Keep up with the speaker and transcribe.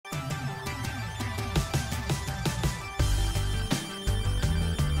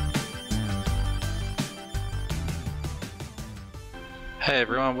Hey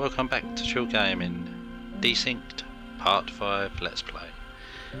everyone, welcome back to Chill Gaming, Desynced Part 5 Let's Play.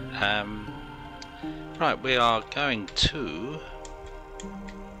 Right, we are going to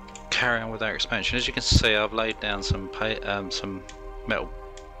carry on with our expansion. As you can see, I've laid down some metal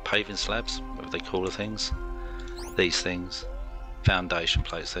paving slabs, whatever they call the things. These things. Foundation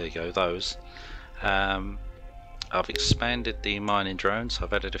plates, there you go, those. I've expanded the mining drones,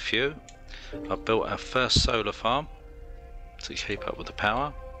 I've added a few. I've built our first solar farm to keep up with the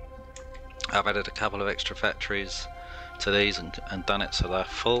power. I've added a couple of extra factories to these and done it so they're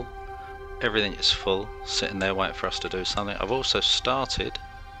full. Everything is full, sitting there waiting for us to do something. I've also started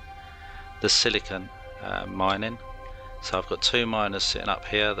the silicon mining. So I've got two miners sitting up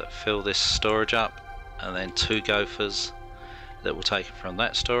here that fill this storage up, and then two gophers that will take it from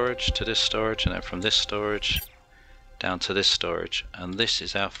that storage to this storage, and then from this storage down to this storage. And this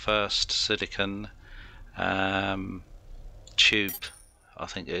is our first silicon tube, I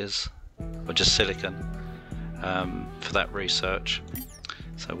think it is, or just silicon, for that research.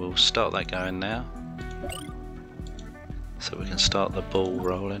 So we'll start that going now, so we can start the ball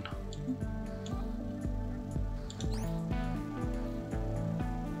rolling.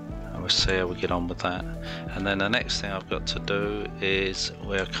 And we'll see how we get on with that. And then the next thing I've got to do is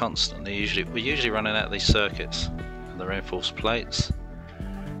we're usually running out of these circuits and the reinforced plates.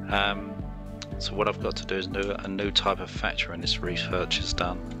 So what I've got to do is do a new type of factory, and this research is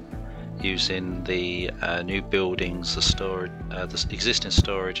done using the new buildings, the storage, the existing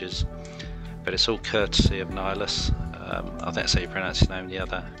storages, but it's all courtesy of Nihilus. I think that's how you pronounce his name, the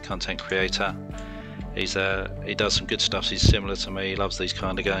other content creator. He does some good stuff. He's similar to me. He loves these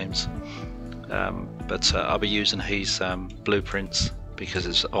kind of games, but I'll be using his blueprints because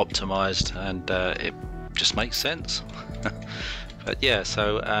it's optimized and it just makes sense. But yeah,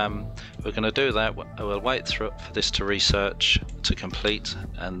 so we're going to do that. We'll wait for this to research to complete,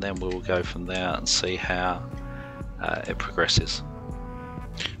 and then we'll go from there and see how it progresses.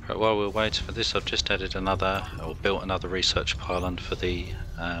 Right, while we're waiting for this, I've just added built another research pylon for the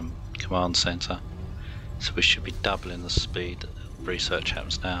command center. So we should be doubling the speed research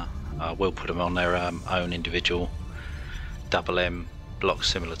happens now. We'll put them on their own individual double M blocks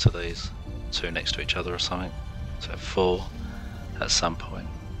similar to these, two next to each other or something. So 4 at some point.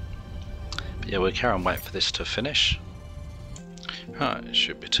 But yeah, we'll carry on waiting for this to finish. Right, it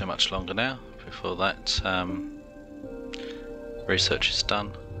should be too much longer now before that research is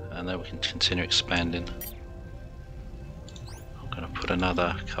done, and then we can continue expanding. I'm going to put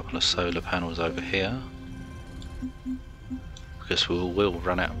another couple of solar panels over here because we will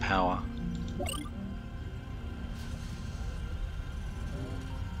run out of power.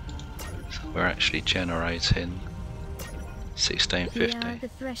 So we're actually generating 1650. We are at the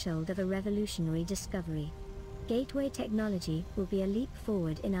threshold of a revolutionary discovery. Gateway technology will be a leap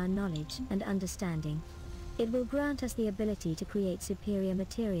forward in our knowledge and understanding. It will grant us the ability to create superior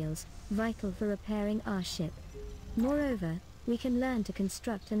materials, vital for repairing our ship. Moreover, we can learn to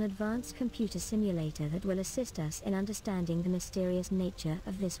construct an advanced computer simulator that will assist us in understanding the mysterious nature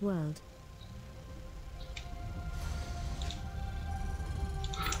of this world.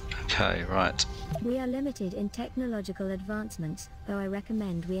 Okay, right. We are limited in technological advancements, though I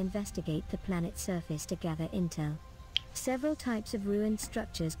recommend we investigate the planet's surface to gather intel. Several types of ruined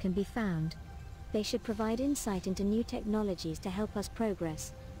structures can be found. They should provide insight into new technologies to help us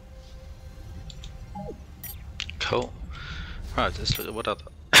progress. Cool. Right, let's look at what other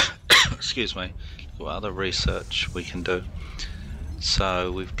excuse me, what other research we can do.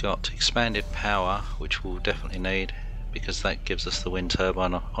 So we've got expanded power, which we'll definitely need, because that gives us the wind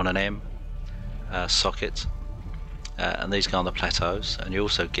turbine on an M socket, and these go on the plateaus, and you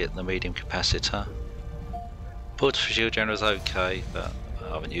also get the medium capacitor. Portable shield generator is okay, but I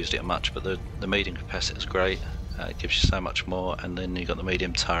haven't used it much, but the medium capacitor is great. It gives you so much more, and then you've got the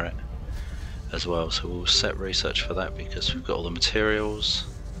medium turret as well, so we'll set research for that because we've got all the materials.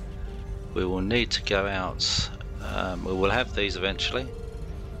 We will need to go out, we will have these eventually.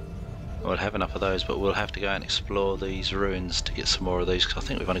 We'll have enough of those, but we'll have to go out and explore these ruins to get some more of these, because I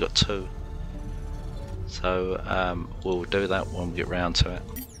think we've only got 2. So we'll do that when we get round to it.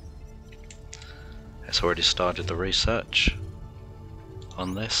 It's already started the research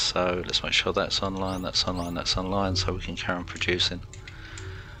on this, so let's make sure that's online, that's online, that's online, so we can carry on producing.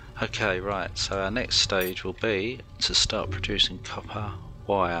 Okay, right, so our next stage will be to start producing copper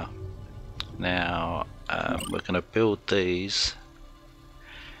wire. Now we're going to build these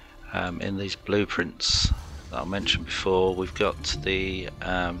in these blueprints that I mentioned before. We've got the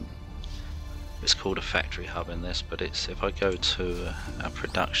it's called a factory hub in this, but it's, if I go to our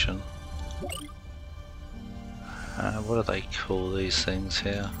production, What do they call these things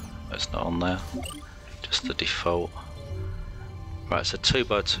here? It's not on there, just the default. Right, it's a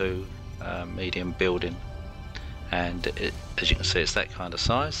 2x2 medium building, and as you can see, it's that kind of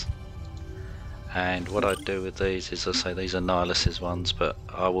size. And what I do with these is, I say these are Nihilis's ones, but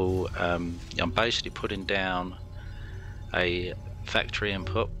I will I'm basically putting down a factory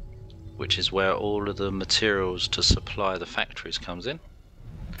input, which is where all of the materials to supply the factories comes in.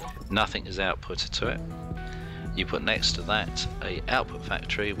 Nothing is outputted to it. You put next to that a output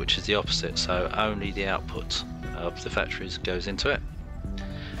factory, which is the opposite, so only the output of the factories goes into it.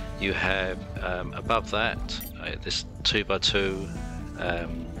 You have above that this 2x2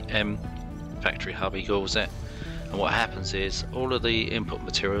 M factory hub, he calls it, and what happens is all of the input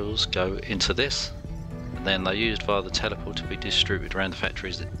materials go into this, and then they're used via the teleport to be distributed around the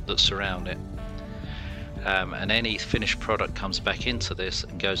factories that surround it, and any finished product comes back into this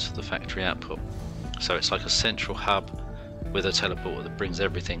and goes to the factory output. So it's like a central hub with a teleporter that brings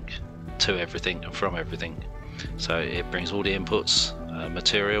everything to everything and from everything. So it brings all the inputs,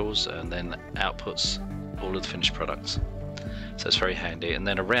 materials, and then outputs all of the finished products. So it's very handy. And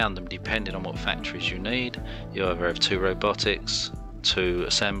then around them, depending on what factories you need, you either have 2 robotics, 2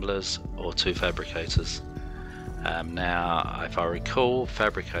 assemblers, or 2 fabricators. Now, if I recall,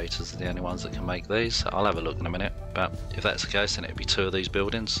 fabricators are the only ones that can make these. I'll have a look in a minute, but if that's the case, then it'd be 2 of these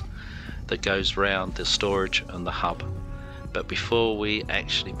buildings that goes round the storage and the hub. But before we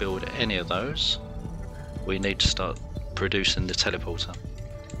actually build any of those, we need to start producing the teleporter.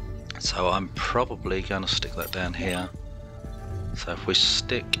 So I'm probably going to stick that down here. So if we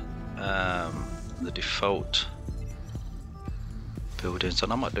stick the default buildings,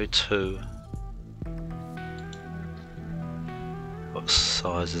 and I might do 2. What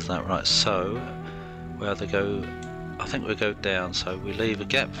size is that? Right, so where they go, I think we go down, so we leave a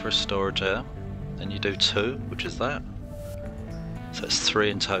gap for a storage there, then you do 2, which is that, so it's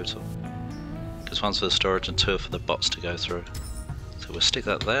 3 in total, because one's for the storage and 2 are for the bots to go through. So we'll stick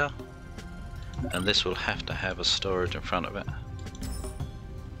that there, and this will have to have a storage in front of it,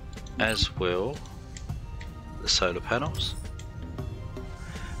 as will the solar panels,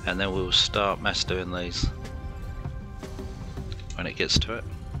 and then we'll start mass doing these when it gets to it.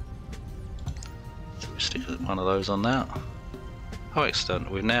 So we stick one of those on that. Oh, excellent,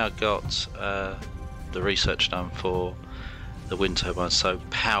 we've now got the research done for the wind turbines, so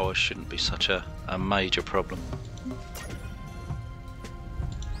power shouldn't be such a major problem.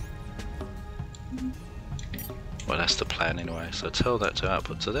 Well, that's the plan anyway, so tell that to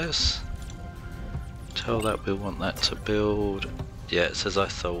output to this, tell that we want that to build, yeah, it's as I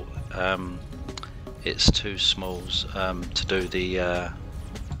thought, it's too smalls to do the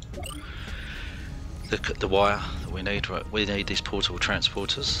wire that we need. Right, we need these portable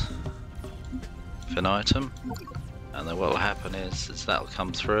transporters for an item, and then what will happen is that will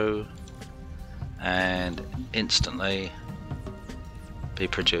come through and instantly be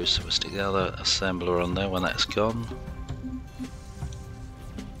produced. So we'll stick the other assembler on there when that's gone,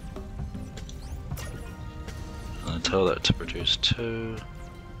 and tell that to produce 2.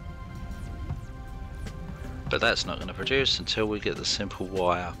 But that's not going to produce until we get the simple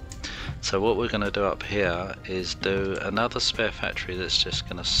wire. So what we're going to do up here is do another spare factory that's just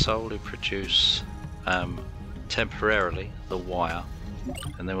going to solely produce temporarily the wire,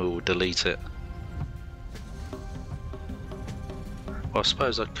 and then we will delete it. Well, I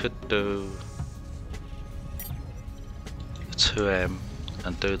suppose I could do the 2M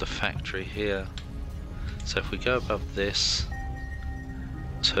and do the factory here. So if we go above this,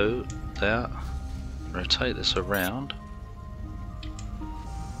 2 there, rotate this around.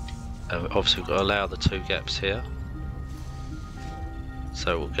 Obviously we've got to allow the 2 gaps here,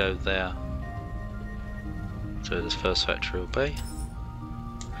 so we'll go there, so this first factory will be,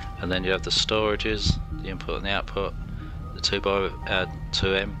 and then you have the storages, the input and the output, the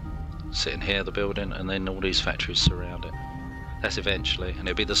 2M sitting here, the building, and then all these factories surround it. That's eventually, and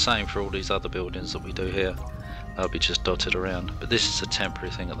it'll be the same for all these other buildings that we do here. They'll be just dotted around, but this is a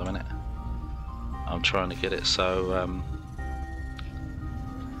temporary thing at the minute. I'm trying to get it so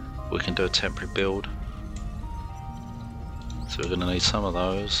we can do a temporary build. So we're going to need some of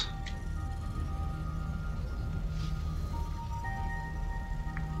those.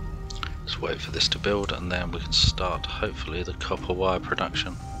 Just wait for this to build, and then we can start hopefully the copper wire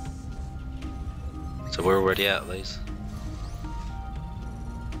production. So we're already out of these.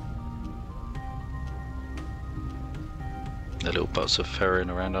 The little bots are ferrying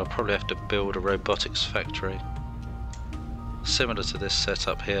around. I'll probably have to build a robotics factory similar to this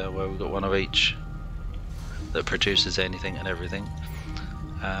setup here, where we've got one of each that produces anything and everything.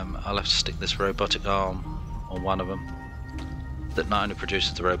 I'll have to stick this robotic arm on one of them that not only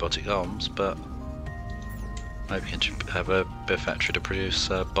produces the robotic arms, but maybe we can have a bit of factory to produce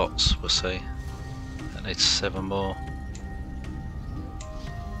bots. We'll see. That needs 7 more.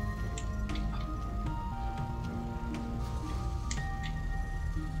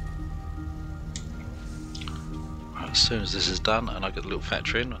 Right, as soon as this is done and I get the little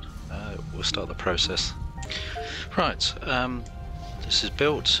factory in, we'll start the process. Right, this is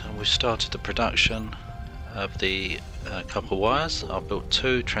built and we've started the production of the copper wires. I've built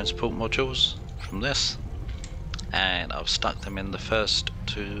 2 transport modules from this, and I've stuck them in the first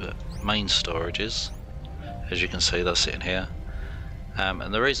 2 main storages. As you can see, they're sitting here,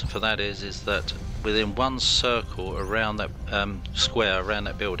 and the reason for that is that within one circle around that square around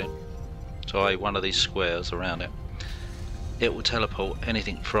that building, so one of these squares around it, it will teleport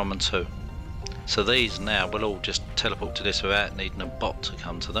anything from and to. So these now will all just teleport to this without needing a bot to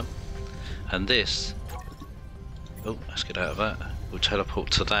come to them, and this, oh, let's get out of that, will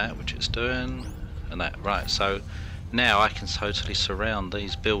teleport to that, which it's doing, and that. Right, so now I can totally surround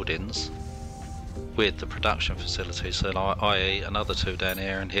these buildings with the production facilities, so i.e. another 2 down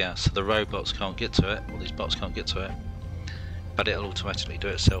here and here, so the robots can't get to it, or these bots can't get to it, but it'll automatically do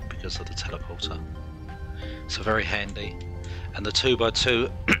it itself because of the teleporter. So very handy. And the 2x2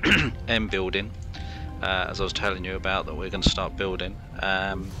 M building, as I was telling you about, that we're going to start building,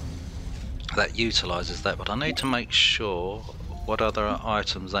 that utilises that, but I need to make sure what other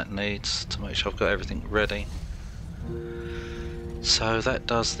items that needs to make sure I've got everything ready. So that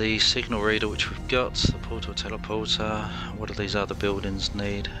does the signal reader, which we've got, the portal teleporter. What do these other buildings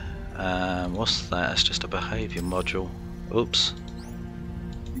need? What's that? It's just a behaviour module. Oops.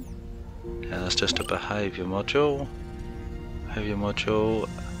 Yeah, that's just a behaviour module. Behaviour module.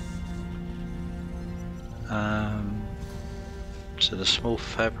 So the small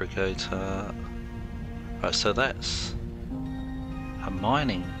fabricator. Right, so that's a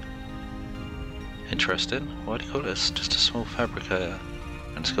mining. Interesting. Why do you call it? It's just a small fabricator,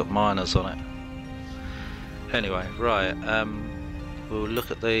 and it's got miners on it. Anyway, right. We'll look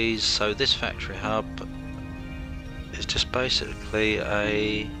at these. So this factory hub is just basically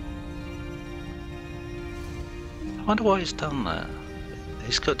a. I wonder why he's done that.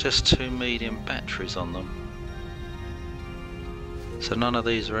 He's got just 2 medium batteries on them. So none of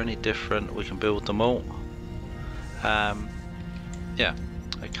these are any different. We can build them all. Yeah,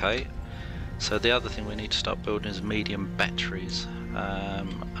 okay. So the other thing we need to start building is medium batteries.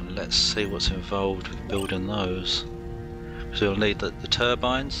 And let's see what's involved with building those. So we'll need the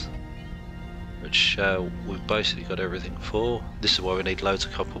turbines, which we've basically got everything for. This is why we need loads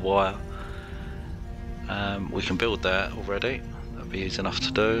of copper wire. We can build that already. That'll be easy enough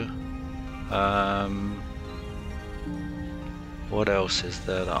to do. What else is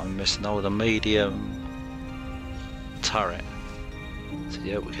there that I'm missing? Oh, the medium turret. So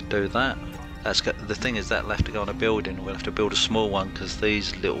yeah, we could do that. The thing is that will have to go on a building. We'll have to build a small one because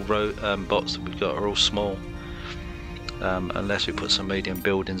these little bots that we've got are all small. Unless we put some medium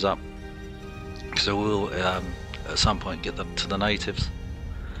buildings up. So we'll at some point get them to the natives.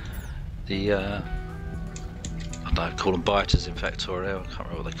 The I don't know, call them biters in Factorio. I can't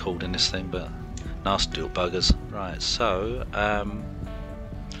remember what they're called in this thing, but nasty little buggers. Right, so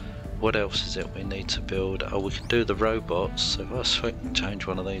what else is it we need to build? Oh, we can do the robots. So if I change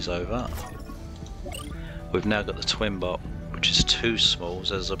one of these over, we've now got the twin bot, which is 2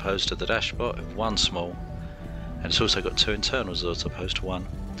 smalls as opposed to the dash bot of 1 small, and it's also got 2 internals as opposed to 1.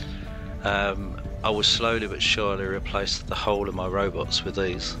 I will slowly but surely replace the whole of my robots with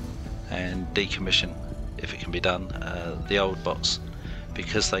these and decommission, if it can be done, the old bots,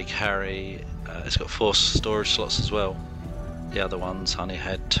 because they carry, it's got 4 storage slots as well. The other ones only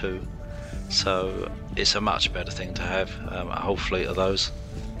had 2, so it's a much better thing to have, a whole fleet of those.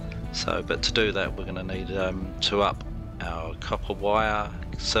 So, but to do that we're going to need to up our copper wire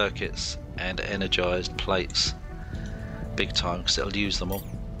circuits and energized plates big time, because it'll use them all.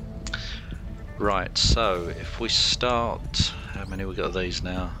 Right, so if we start, how many we got of these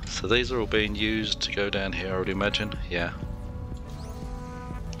now? So these are all being used to go down here, I would imagine. Yeah.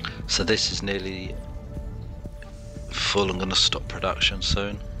 So this is nearly full. I'm going to stop production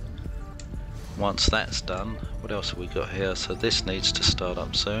soon. Once that's done, what else have we got here? So this needs to start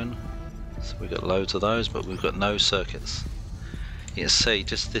up soon. So we've got loads of those, but we've got no circuits. You can see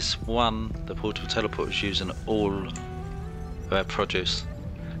just this one, the portable teleport is using all of our produce.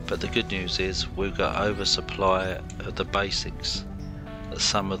 But the good news is we've got oversupply of the basics that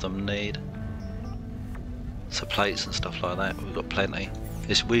some of them need. So plates and stuff like that, we've got plenty.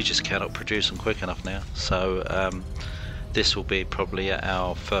 We just cannot produce them quick enough now. So this will be probably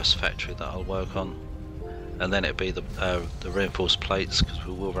our first factory that I'll work on. and then it'll be the reinforced plates, because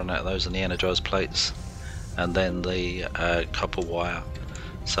we will run out of those, and the energized plates, and then the copper wire.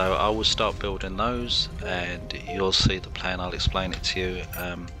 So I will start building those, and you'll see the plan. I'll explain it to you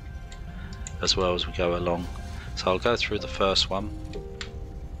as well as we go along. So I'll go through the first one.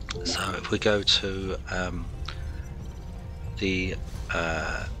 So if we go to the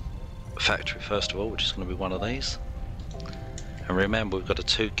factory first of all, which is going to be one of these, and remember we've got a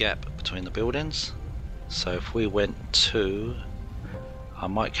 2 gap between the buildings. So if we went to, I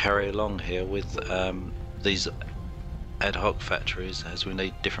might carry along here with these ad hoc factories, as we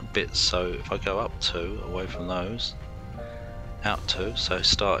need different bits. So if I go up 2, away from those, out 2, so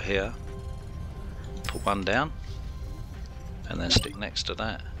start here, put 1 down, and then stick next to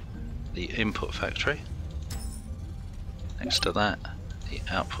that the input factory, next to that the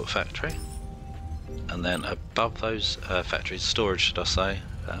output factory, and then above those factories, storage should I say,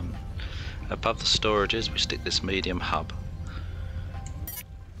 above the storages we stick this medium hub,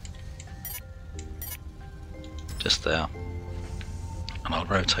 just there, and I'll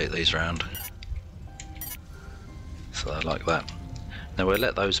rotate these around so I like that. Now we'll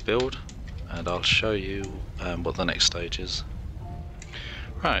let those build, and I'll show you what the next stage is.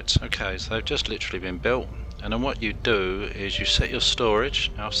 Right, okay, so they've just literally been built, and then what you do is you set your storage.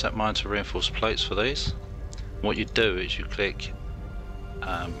 Now I've set mine to reinforced plates for these. What you do is you click,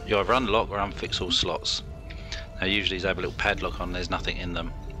 you either unlock or unfix all slots. Now usually these have a little padlock on, there's nothing in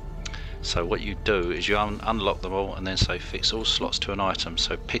them. So what you do is you unlock them all and then say fix all slots to an item.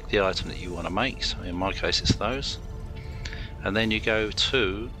 So pick the item that you want to make, so in my case it's those. And then you go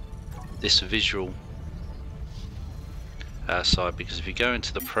to this visual side, because if you go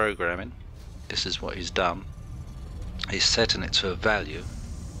into the programming, this is what he's done. He's setting it to a value,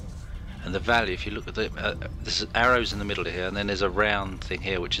 and the value, if you look at the there's arrows in the middle here, and then there's a round thing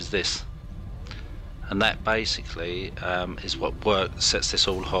here which is this, and that basically is what sets this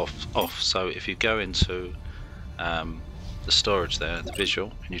all off. So if you go into the storage there, the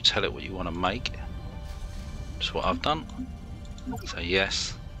visual, and you tell it what you want to make, which is what I've done, so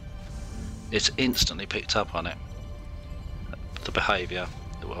yes, it's instantly picked up on it, the behaviour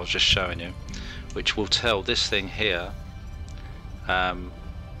that I was just showing you, which will tell this thing here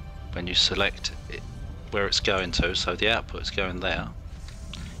when you select it, where it's going to. So the output is going there,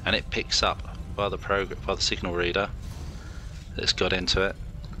 and it picks up by the signal reader that's got into it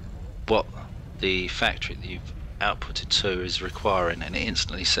what the factory that you've outputted to is requiring, and it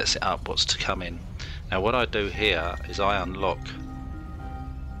instantly sets it up what's to come in. Now what I do here is I unlock,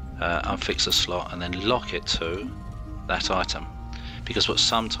 unfix a slot, and then lock it to that item, because what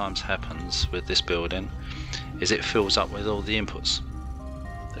sometimes happens with this building is it fills up with all the inputs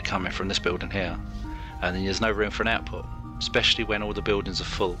that come in from this building here, and then there's no room for an output, especially when all the buildings are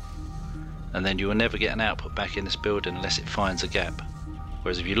full, and then you will never get an output back in this building unless it finds a gap.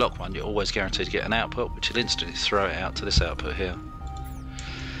 Whereas if you lock one, you're always guaranteed to get an output, which will instantly throw it out to this output here.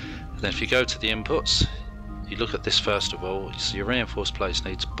 And then if you go to the inputs, you look at this first of all. So your reinforced plates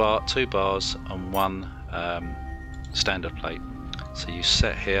needs 2 bars and 1 standard plate. So you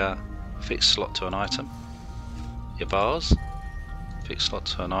set here fix slot to an item, your bars, fix slot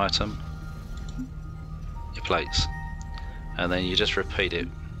to an item, your plates, and then you just repeat it.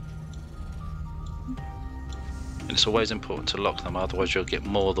 And it's always important to lock them, otherwise you'll get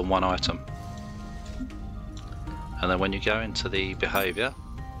more than one item. And then when you go into the behaviour,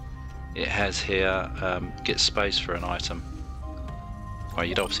 it has here get space for an item. Well,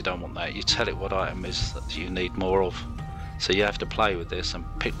 you obviously don't want that. You tell it what item is that you need more of. So you have to play with this and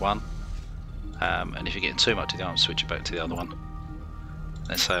pick one, and if you're getting too much of the item, switch it back to the other one.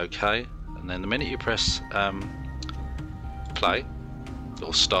 Let's say OK, and then the minute you press play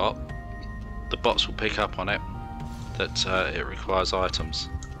or start, the bots will pick up on it that it requires items,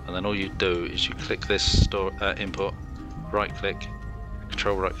 and then all you do is you click this input, right click,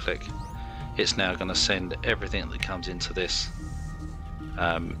 control right click. It's now going to send everything that comes into this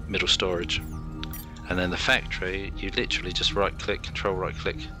middle storage. And then the factory, you literally just right click, control right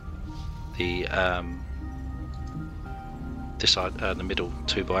click the the middle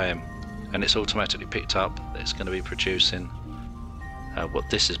 2x-M, and it's automatically picked up. It's going to be producing what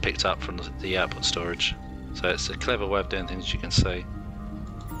this is picked up from the output storage. So it's a clever way of doing things, as you can see.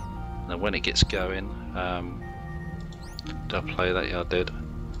 Now when it gets going, did I play that? Yeah, I did.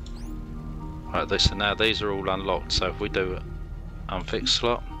 Right, so now these are all unlocked. So if we do unfix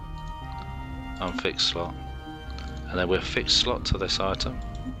slot, unfix slot, and then we'll fix slot to this item,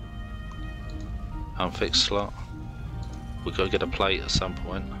 unfix slot, we've got to get a plate at some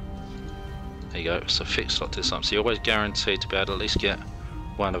point. There you go, so fix slot to this item. So you're always guaranteed to be able to at least get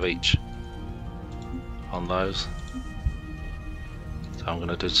one of each. on those. So I'm going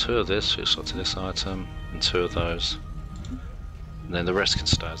to do 2 of this, switch slot to this item, and 2 of those. And then the rest can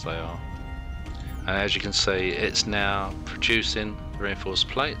stay as they are. And as you can see, it's now producing reinforced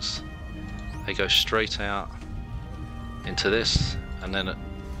plates. They go straight out into this, and then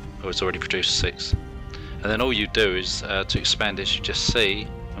it's already produced 6. And then all you do is to expand this, you just C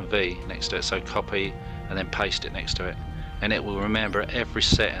and V next to it, so copy and then paste it next to it, and it will remember every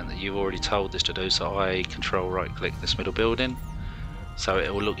setting that you've already told this to do. So I control right click this middle building, so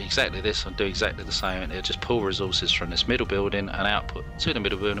it will look exactly this and do exactly the same, and it'll just pull resources from this middle building and output to the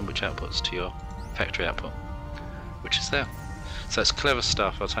middle building, which outputs to your factory output, which is there. So it's clever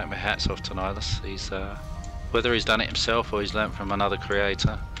stuff. I'll take my hats off to Nihilus. He's whether he's done it himself or he's learnt from another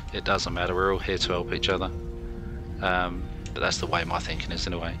creator, it doesn't matter, we're all here to help each other. But that's the way my thinking is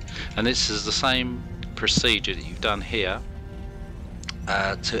anyway. And this is the same procedure that you've done here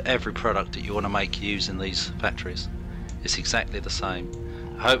to every product that you want to make using these factories. It's exactly the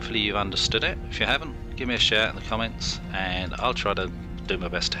same. Hopefully you've understood it. If you haven't, give me a shout in the comments and I'll try to do my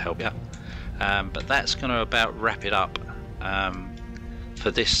best to help you. But that's going to about wrap it up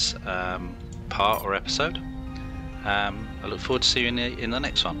for this part or episode. I look forward to seeing you in the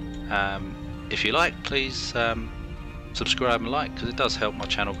next one. If you like, please subscribe and like, because it does help my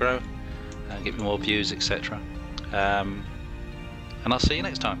channel grow and get me more views, etc. And I'll see you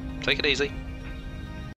next time. Take it easy.